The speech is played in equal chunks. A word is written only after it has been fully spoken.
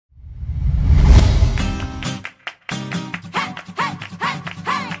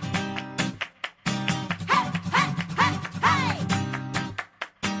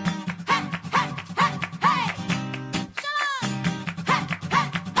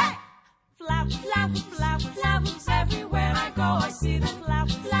flowers everywhere I go. I see the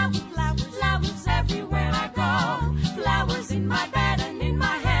flowers everywhere I go. Flowers in my bed and in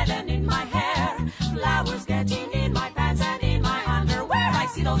my head and in my hair. Flowers getting in my pants and in my underwear. I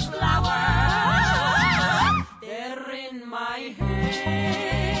see those flowers. They're in my hair.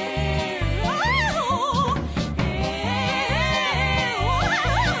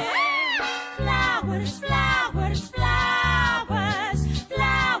 Flowers, flowers, flowers,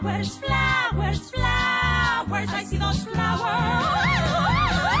 flowers, flowers, flowers. I see those flowers.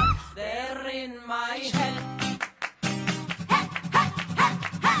 They're in my head. Hey, hey, hey,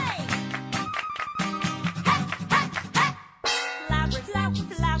 hey. Flowers, flowers,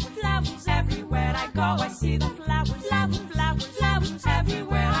 flowers, flowers everywhere I go. I see the flowers, flowers, flowers, flowers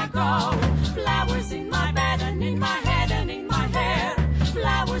everywhere I go. Flowers in my bed and in my head and in my hair.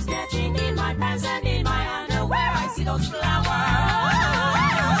 Flowers getting in my pants and in my underwear. I see those flowers.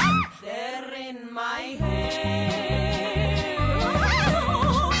 They're in my hair.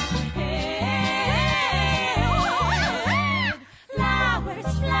 Flowers,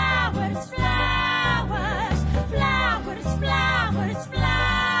 flowers, flowers, flowers, flowers,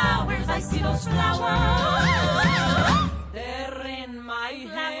 flowers. I see those flowers. They're in my hair.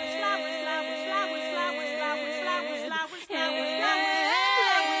 Flowers, flowers, flowers, flowers, flowers, flowers, flowers, flowers, flowers,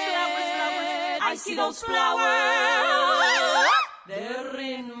 flowers, flowers. I see those flowers. They're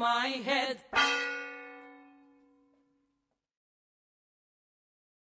in my head.